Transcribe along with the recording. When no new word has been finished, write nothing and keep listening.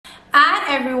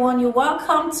Hi everyone, you're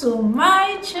welcome to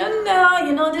my channel.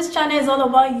 You know, this channel is all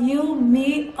about you,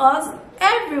 me, us,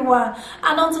 everyone.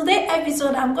 And on today's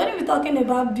episode, I'm going to be talking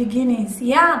about beginnings.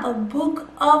 Yeah, the book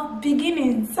of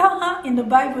beginnings in the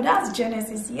Bible. That's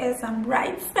Genesis. Yes, I'm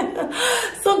right.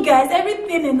 So guys,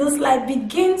 everything in this life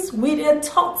begins with a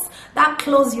thought. That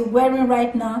clothes you're wearing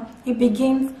right now, it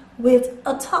begins with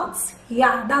a thought.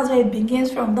 Yeah, that's where it begins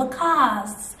from. The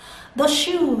cars, the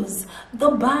shoes,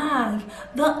 the bag,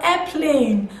 the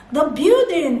airplane, the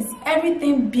buildings,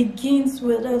 everything begins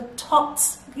with a thought.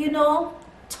 You know,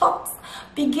 thought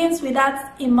begins with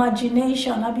that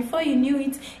imagination, and before you knew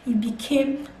it, it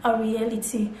became a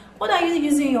reality. What are you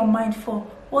using your mind for?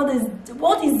 What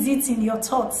is it in your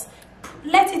thoughts?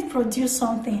 Let it produce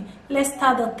something. Let's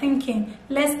start the thinking.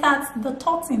 Let's start the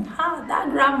thoughting. That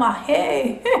grammar,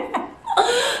 hey.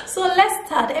 So let's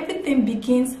start. Everything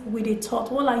begins with a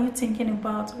thought. What are you thinking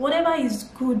about? Whatever is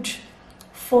good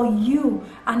for you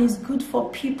and is good for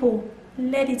people,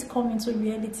 let it come into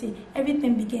reality.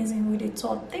 Everything begins with a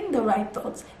thought. Think the right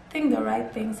thoughts. Think the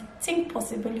right things. Think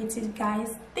possibilities,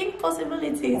 guys. Think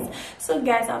possibilities. So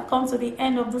guys, I've come to the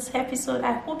end of this episode.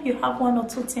 I hope you have one or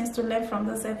two things to learn from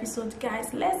this episode,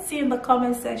 guys. Let's see in the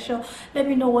comment section. Let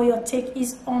me know what your take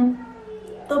is on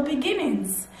the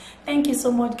beginnings. Thank you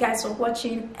so much, guys, for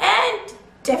watching, and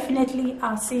definitely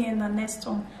I'll see you in the next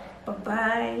one. Bye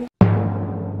bye.